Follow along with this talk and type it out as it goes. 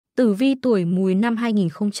Tử vi tuổi Mùi năm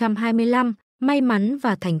 2025, may mắn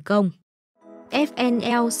và thành công.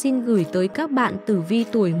 FNL xin gửi tới các bạn tử vi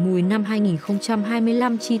tuổi Mùi năm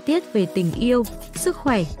 2025 chi tiết về tình yêu, sức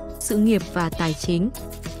khỏe, sự nghiệp và tài chính.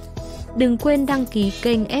 Đừng quên đăng ký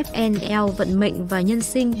kênh FNL Vận mệnh và Nhân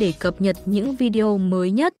sinh để cập nhật những video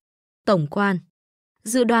mới nhất. Tổng quan.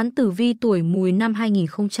 Dự đoán tử vi tuổi Mùi năm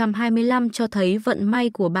 2025 cho thấy vận may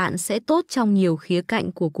của bạn sẽ tốt trong nhiều khía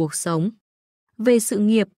cạnh của cuộc sống. Về sự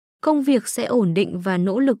nghiệp, công việc sẽ ổn định và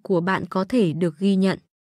nỗ lực của bạn có thể được ghi nhận.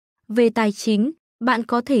 Về tài chính, bạn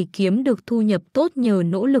có thể kiếm được thu nhập tốt nhờ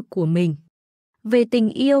nỗ lực của mình. Về tình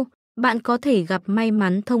yêu, bạn có thể gặp may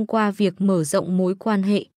mắn thông qua việc mở rộng mối quan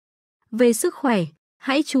hệ. Về sức khỏe,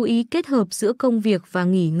 hãy chú ý kết hợp giữa công việc và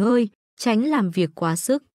nghỉ ngơi, tránh làm việc quá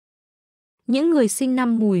sức. Những người sinh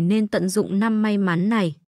năm Mùi nên tận dụng năm may mắn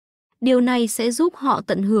này. Điều này sẽ giúp họ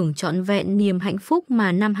tận hưởng trọn vẹn niềm hạnh phúc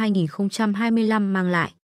mà năm 2025 mang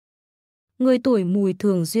lại. Người tuổi Mùi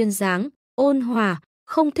thường duyên dáng, ôn hòa,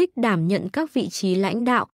 không thích đảm nhận các vị trí lãnh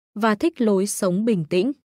đạo và thích lối sống bình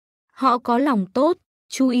tĩnh. Họ có lòng tốt,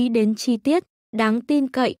 chú ý đến chi tiết, đáng tin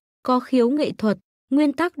cậy, có khiếu nghệ thuật,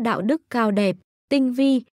 nguyên tắc đạo đức cao đẹp, tinh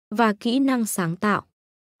vi và kỹ năng sáng tạo.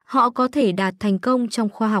 Họ có thể đạt thành công trong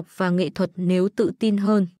khoa học và nghệ thuật nếu tự tin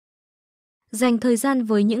hơn. Dành thời gian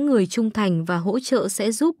với những người trung thành và hỗ trợ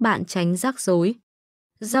sẽ giúp bạn tránh rắc rối.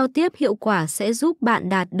 Giao tiếp hiệu quả sẽ giúp bạn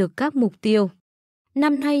đạt được các mục tiêu.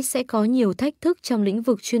 Năm nay sẽ có nhiều thách thức trong lĩnh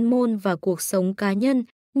vực chuyên môn và cuộc sống cá nhân,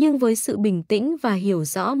 nhưng với sự bình tĩnh và hiểu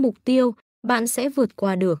rõ mục tiêu, bạn sẽ vượt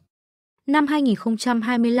qua được. Năm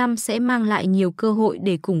 2025 sẽ mang lại nhiều cơ hội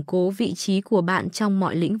để củng cố vị trí của bạn trong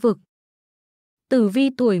mọi lĩnh vực. Tử vi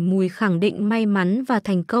tuổi Mùi khẳng định may mắn và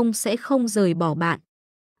thành công sẽ không rời bỏ bạn.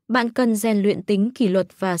 Bạn cần rèn luyện tính kỷ luật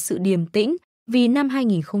và sự điềm tĩnh, vì năm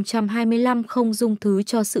 2025 không dung thứ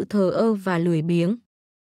cho sự thờ ơ và lười biếng.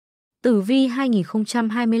 Tử vi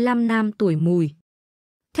 2025 nam tuổi Mùi.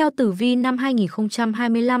 Theo tử vi năm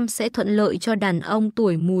 2025 sẽ thuận lợi cho đàn ông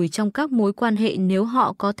tuổi Mùi trong các mối quan hệ nếu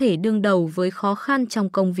họ có thể đương đầu với khó khăn trong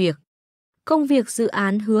công việc. Công việc dự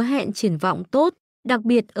án hứa hẹn triển vọng tốt, đặc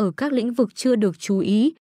biệt ở các lĩnh vực chưa được chú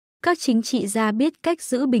ý. Các chính trị gia biết cách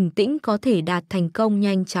giữ bình tĩnh có thể đạt thành công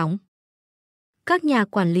nhanh chóng. Các nhà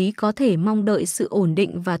quản lý có thể mong đợi sự ổn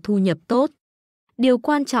định và thu nhập tốt. Điều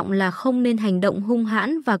quan trọng là không nên hành động hung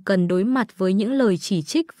hãn và cần đối mặt với những lời chỉ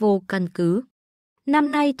trích vô căn cứ.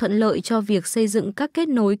 Năm nay thuận lợi cho việc xây dựng các kết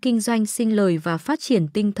nối kinh doanh sinh lời và phát triển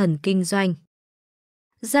tinh thần kinh doanh.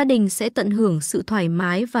 Gia đình sẽ tận hưởng sự thoải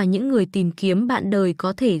mái và những người tìm kiếm bạn đời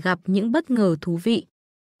có thể gặp những bất ngờ thú vị.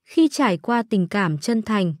 Khi trải qua tình cảm chân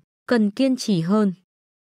thành, cần kiên trì hơn.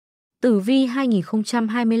 Tử vi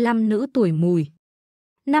 2025 nữ tuổi Mùi.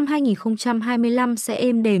 Năm 2025 sẽ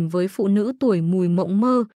êm đềm với phụ nữ tuổi Mùi mộng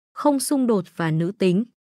mơ, không xung đột và nữ tính.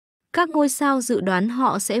 Các ngôi sao dự đoán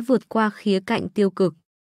họ sẽ vượt qua khía cạnh tiêu cực.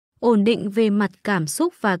 Ổn định về mặt cảm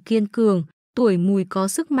xúc và kiên cường, tuổi Mùi có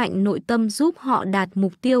sức mạnh nội tâm giúp họ đạt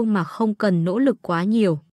mục tiêu mà không cần nỗ lực quá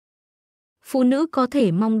nhiều. Phụ nữ có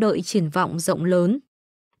thể mong đợi triển vọng rộng lớn.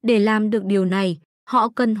 Để làm được điều này, họ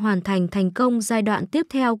cần hoàn thành thành công giai đoạn tiếp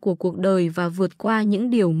theo của cuộc đời và vượt qua những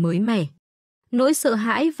điều mới mẻ. Nỗi sợ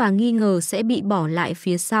hãi và nghi ngờ sẽ bị bỏ lại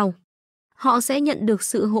phía sau. Họ sẽ nhận được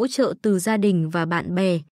sự hỗ trợ từ gia đình và bạn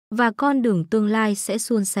bè, và con đường tương lai sẽ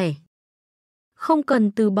suôn sẻ. Không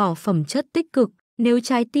cần từ bỏ phẩm chất tích cực, nếu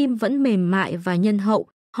trái tim vẫn mềm mại và nhân hậu,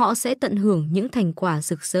 họ sẽ tận hưởng những thành quả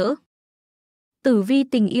rực rỡ. Tử vi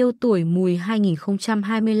tình yêu tuổi Mùi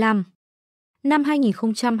 2025. Năm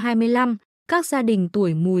 2025, các gia đình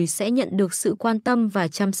tuổi Mùi sẽ nhận được sự quan tâm và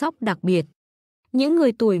chăm sóc đặc biệt. Những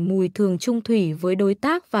người tuổi Mùi thường chung thủy với đối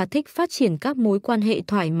tác và thích phát triển các mối quan hệ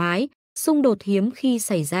thoải mái, xung đột hiếm khi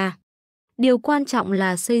xảy ra. Điều quan trọng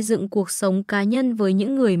là xây dựng cuộc sống cá nhân với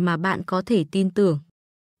những người mà bạn có thể tin tưởng.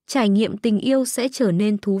 Trải nghiệm tình yêu sẽ trở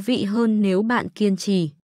nên thú vị hơn nếu bạn kiên trì.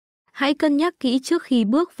 Hãy cân nhắc kỹ trước khi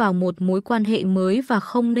bước vào một mối quan hệ mới và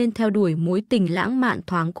không nên theo đuổi mối tình lãng mạn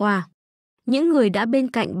thoáng qua. Những người đã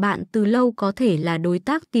bên cạnh bạn từ lâu có thể là đối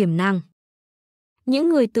tác tiềm năng. Những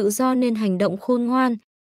người tự do nên hành động khôn ngoan.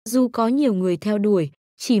 Dù có nhiều người theo đuổi,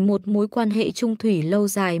 chỉ một mối quan hệ chung thủy lâu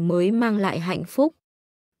dài mới mang lại hạnh phúc.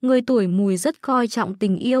 Người tuổi Mùi rất coi trọng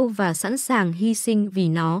tình yêu và sẵn sàng hy sinh vì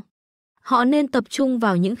nó. Họ nên tập trung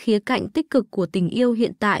vào những khía cạnh tích cực của tình yêu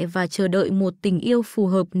hiện tại và chờ đợi một tình yêu phù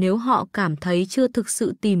hợp nếu họ cảm thấy chưa thực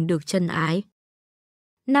sự tìm được chân ái.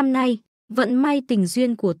 Năm nay, vận may tình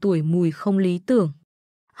duyên của tuổi Mùi không lý tưởng.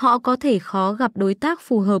 Họ có thể khó gặp đối tác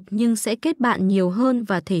phù hợp nhưng sẽ kết bạn nhiều hơn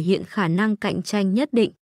và thể hiện khả năng cạnh tranh nhất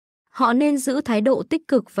định. Họ nên giữ thái độ tích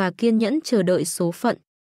cực và kiên nhẫn chờ đợi số phận.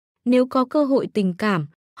 Nếu có cơ hội tình cảm,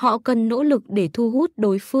 Họ cần nỗ lực để thu hút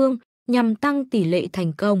đối phương nhằm tăng tỷ lệ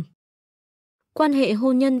thành công. Quan hệ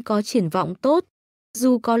hôn nhân có triển vọng tốt.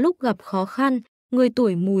 Dù có lúc gặp khó khăn, người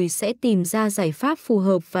tuổi Mùi sẽ tìm ra giải pháp phù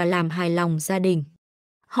hợp và làm hài lòng gia đình.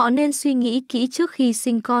 Họ nên suy nghĩ kỹ trước khi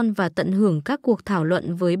sinh con và tận hưởng các cuộc thảo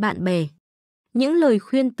luận với bạn bè. Những lời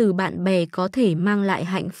khuyên từ bạn bè có thể mang lại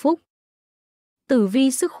hạnh phúc. Tử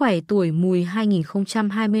vi sức khỏe tuổi Mùi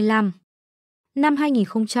 2025. Năm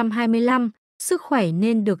 2025, sức khỏe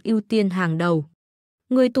nên được ưu tiên hàng đầu.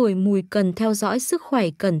 Người tuổi Mùi cần theo dõi sức khỏe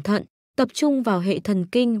cẩn thận, tập trung vào hệ thần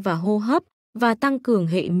kinh và hô hấp và tăng cường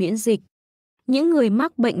hệ miễn dịch. Những người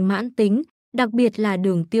mắc bệnh mãn tính, đặc biệt là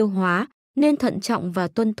đường tiêu hóa, nên thận trọng và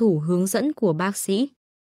tuân thủ hướng dẫn của bác sĩ.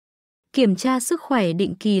 Kiểm tra sức khỏe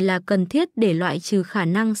định kỳ là cần thiết để loại trừ khả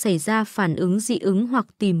năng xảy ra phản ứng dị ứng hoặc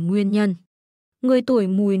tìm nguyên nhân. Người tuổi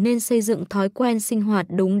Mùi nên xây dựng thói quen sinh hoạt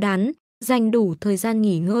đúng đắn, dành đủ thời gian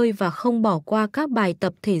nghỉ ngơi và không bỏ qua các bài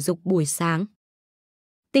tập thể dục buổi sáng.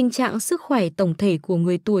 Tình trạng sức khỏe tổng thể của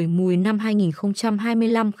người tuổi Mùi năm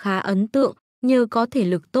 2025 khá ấn tượng nhờ có thể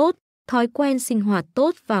lực tốt, thói quen sinh hoạt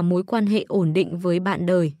tốt và mối quan hệ ổn định với bạn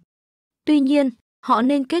đời. Tuy nhiên, họ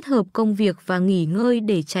nên kết hợp công việc và nghỉ ngơi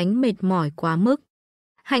để tránh mệt mỏi quá mức.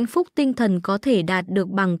 Hạnh phúc tinh thần có thể đạt được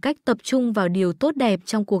bằng cách tập trung vào điều tốt đẹp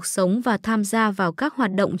trong cuộc sống và tham gia vào các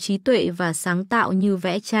hoạt động trí tuệ và sáng tạo như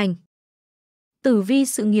vẽ tranh. Tử vi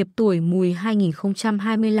sự nghiệp tuổi Mùi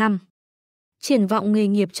 2025. Triển vọng nghề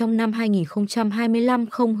nghiệp trong năm 2025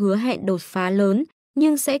 không hứa hẹn đột phá lớn,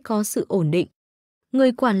 nhưng sẽ có sự ổn định.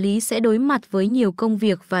 Người quản lý sẽ đối mặt với nhiều công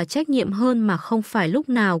việc và trách nhiệm hơn mà không phải lúc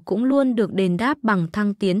nào cũng luôn được đền đáp bằng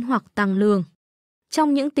thăng tiến hoặc tăng lương.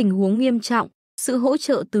 Trong những tình huống nghiêm trọng, sự hỗ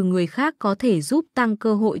trợ từ người khác có thể giúp tăng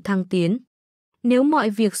cơ hội thăng tiến. Nếu mọi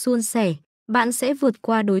việc suôn sẻ, bạn sẽ vượt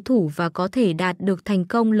qua đối thủ và có thể đạt được thành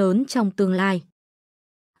công lớn trong tương lai.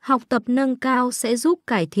 Học tập nâng cao sẽ giúp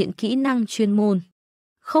cải thiện kỹ năng chuyên môn.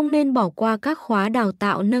 Không nên bỏ qua các khóa đào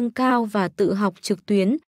tạo nâng cao và tự học trực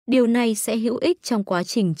tuyến, điều này sẽ hữu ích trong quá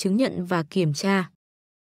trình chứng nhận và kiểm tra.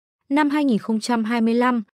 Năm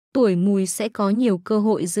 2025, tuổi Mùi sẽ có nhiều cơ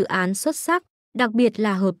hội dự án xuất sắc, đặc biệt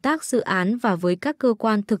là hợp tác dự án và với các cơ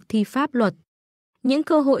quan thực thi pháp luật. Những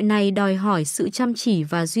cơ hội này đòi hỏi sự chăm chỉ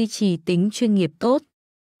và duy trì tính chuyên nghiệp tốt.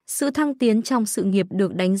 Sự thăng tiến trong sự nghiệp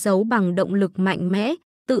được đánh dấu bằng động lực mạnh mẽ,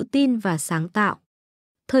 tự tin và sáng tạo.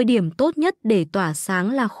 Thời điểm tốt nhất để tỏa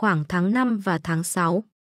sáng là khoảng tháng 5 và tháng 6.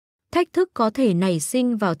 Thách thức có thể nảy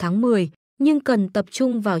sinh vào tháng 10, nhưng cần tập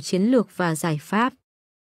trung vào chiến lược và giải pháp.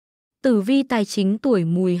 Tử vi tài chính tuổi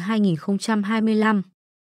Mùi 2025.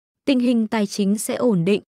 Tình hình tài chính sẽ ổn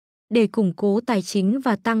định. Để củng cố tài chính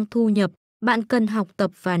và tăng thu nhập, bạn cần học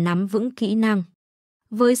tập và nắm vững kỹ năng.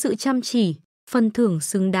 Với sự chăm chỉ, phần thưởng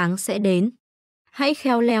xứng đáng sẽ đến. Hãy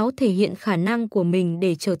khéo léo thể hiện khả năng của mình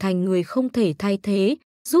để trở thành người không thể thay thế,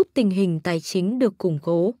 giúp tình hình tài chính được củng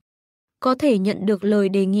cố. Có thể nhận được lời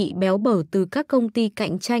đề nghị béo bở từ các công ty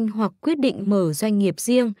cạnh tranh hoặc quyết định mở doanh nghiệp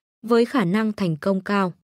riêng với khả năng thành công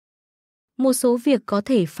cao. Một số việc có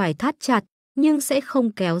thể phải thắt chặt nhưng sẽ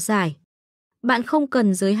không kéo dài. Bạn không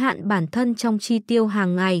cần giới hạn bản thân trong chi tiêu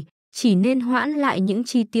hàng ngày, chỉ nên hoãn lại những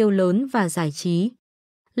chi tiêu lớn và giải trí.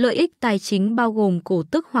 Lợi ích tài chính bao gồm cổ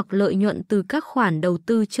tức hoặc lợi nhuận từ các khoản đầu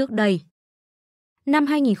tư trước đây. Năm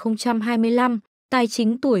 2025, tài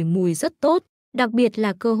chính tuổi Mùi rất tốt, đặc biệt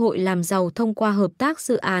là cơ hội làm giàu thông qua hợp tác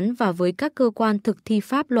dự án và với các cơ quan thực thi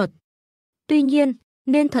pháp luật. Tuy nhiên,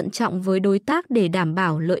 nên thận trọng với đối tác để đảm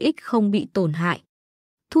bảo lợi ích không bị tổn hại.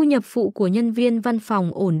 Thu nhập phụ của nhân viên văn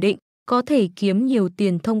phòng ổn định, có thể kiếm nhiều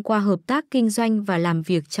tiền thông qua hợp tác kinh doanh và làm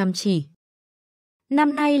việc chăm chỉ.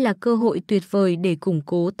 Năm nay là cơ hội tuyệt vời để củng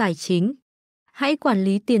cố tài chính. Hãy quản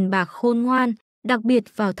lý tiền bạc khôn ngoan, đặc biệt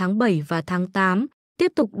vào tháng 7 và tháng 8,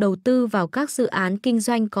 tiếp tục đầu tư vào các dự án kinh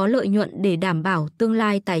doanh có lợi nhuận để đảm bảo tương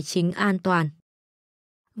lai tài chính an toàn.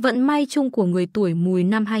 Vận may chung của người tuổi Mùi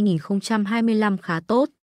năm 2025 khá tốt.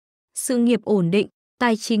 Sự nghiệp ổn định,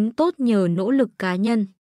 tài chính tốt nhờ nỗ lực cá nhân.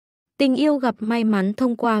 Tình yêu gặp may mắn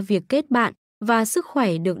thông qua việc kết bạn và sức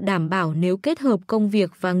khỏe được đảm bảo nếu kết hợp công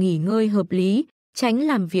việc và nghỉ ngơi hợp lý, tránh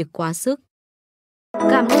làm việc quá sức.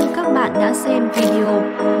 Cảm ơn các bạn đã xem video.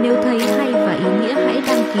 Nếu thấy hay và ý nghĩa hãy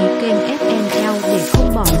đăng ký kênh FNL để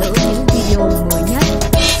không bỏ lỡ